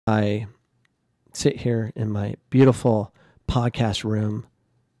I sit here in my beautiful podcast room.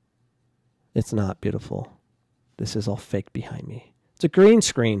 It's not beautiful. This is all fake behind me. It's a green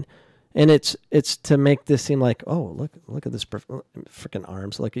screen. And it's to make this seem like, oh, look at this freaking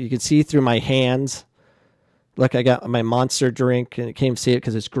arms. Like you can see through my hands. Look, I got my Monster drink, and you can't even see it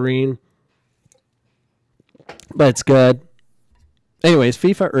because it's green. But it's good. Anyways,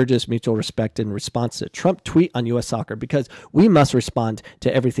 FIFA urges mutual respect in response to Trump tweet on U.S. soccer, because we must respond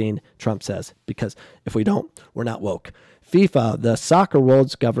to everything Trump says, because if we don't, we're not woke. FIFA, the soccer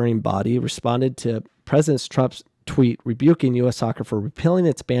world's governing body, responded to President Trump's tweet rebuking U.S. soccer for repealing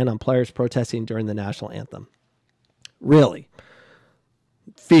its ban on players protesting during the national anthem. Really?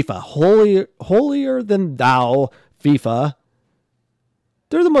 FIFA, holier than thou, FIFA.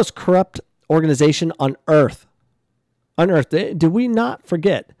 They're the most corrupt organization on earth. On earth. Do we not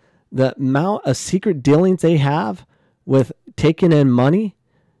forget the amount of secret dealings they have with taking in money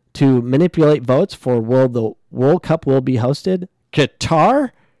to manipulate votes for where the World Cup will be hosted?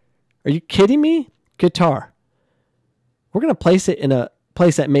 Qatar? Are you kidding me? Qatar. We're going to place it in a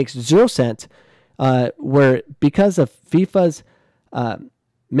place that makes 0 sense, where because of FIFA's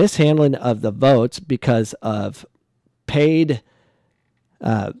mishandling of the votes, because of paid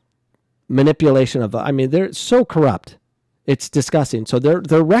manipulation of, I mean, they're so corrupt. It's disgusting. So they're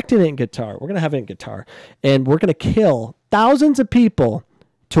erecting it in Qatar. We're going to have it in Qatar, and we're going to kill thousands of people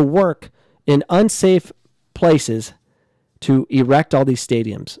to work in unsafe places to erect all these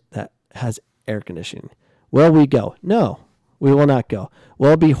stadiums that has air conditioning. Will we go? No, we will not go.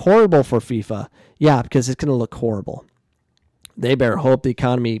 Will it be horrible for FIFA? Yeah, because it's going to look horrible. They better hope the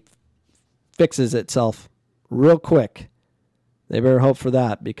economy fixes itself real quick. They better hope for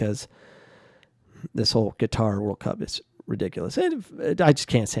that, because this whole Qatar World Cup is ridiculous. I just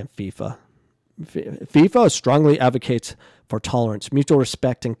can't stand FIFA. FIFA strongly advocates for tolerance, mutual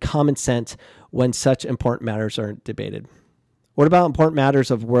respect, and common sense when such important matters are debated. What about important matters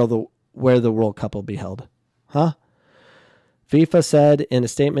of where the World Cup will be held? Huh? FIFA said in a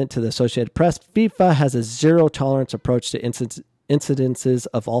statement to the Associated Press, FIFA has a zero-tolerance approach to incidences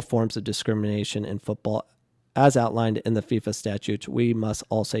of all forms of discrimination in football. As outlined in the FIFA statutes, we must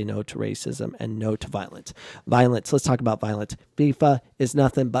all say no to racism and no to violence. Violence. Let's talk about violence. FIFA is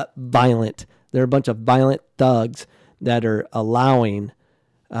nothing but violent. They're a bunch of violent thugs that are allowing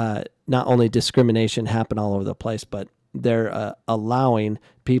not only discrimination happen all over the place, but they're allowing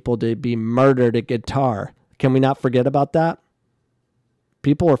people to be murdered at Qatar. Can we not forget about that?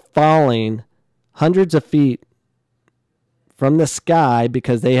 People are falling hundreds of feet from the sky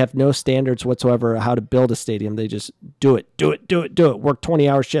because they have no standards whatsoever how to build a stadium. They just do it. Work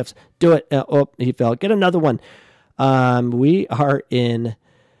 20-hour shifts. Do it. Oh, he fell. Get another one. We are in,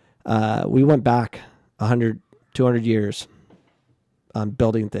 we went back 100, 200 years on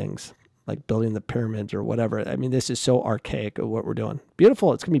building things, like building the pyramids or whatever. I mean, this is so archaic of what we're doing.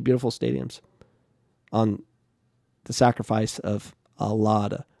 Beautiful. It's going to be beautiful stadiums on the sacrifice of a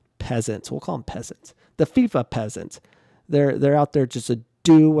lot of peasants. We'll call them peasants. The FIFA peasants. They're out there just to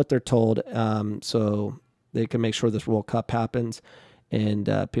do what they're told, so they can make sure this World Cup happens, and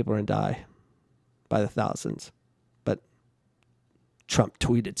people are going to die by the thousands. But Trump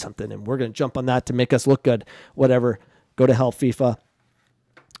tweeted something, and we're going to jump on that to make us look good. Whatever. Go to hell, FIFA.